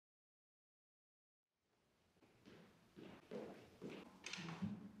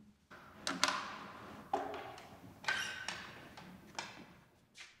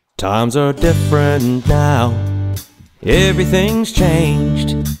Times are different now, everything's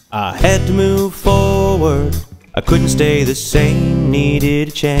changed. I had to move forward, I couldn't stay the same, needed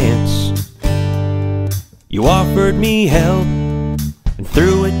a chance. You offered me help, and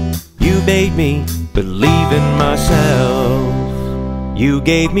through it you made me believe in myself. You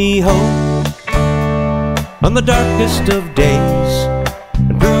gave me hope on the darkest of days,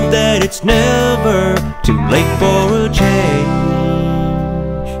 and proved that it's never too late for a change.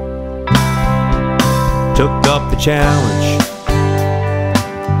 Took up the challenge,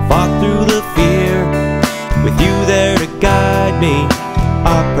 fought through the fear, with you there to guide me.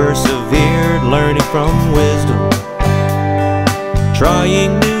 I persevered, learning from wisdom,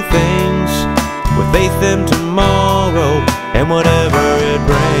 trying new things with faith in tomorrow and whatever it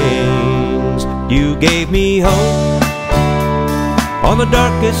brings. You gave me hope on the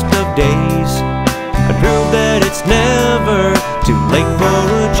darkest of days, and proved that it's never too late for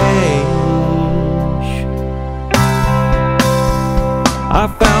a change. I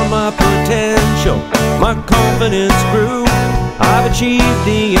found my potential, my confidence grew. I've achieved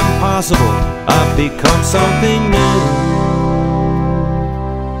the impossible, I've become something new.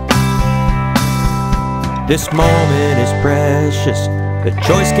 This moment is precious, the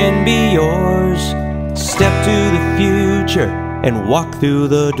choice can be yours. Step to the future and walk through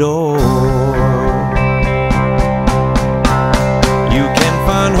the door. You can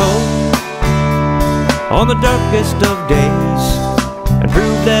find hope on the darkest of days, and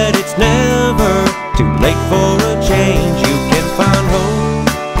prove that it's never too late for a change. You can find hope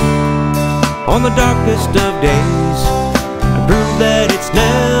on the darkest of days, and prove that it's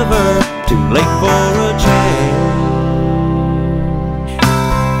never too late for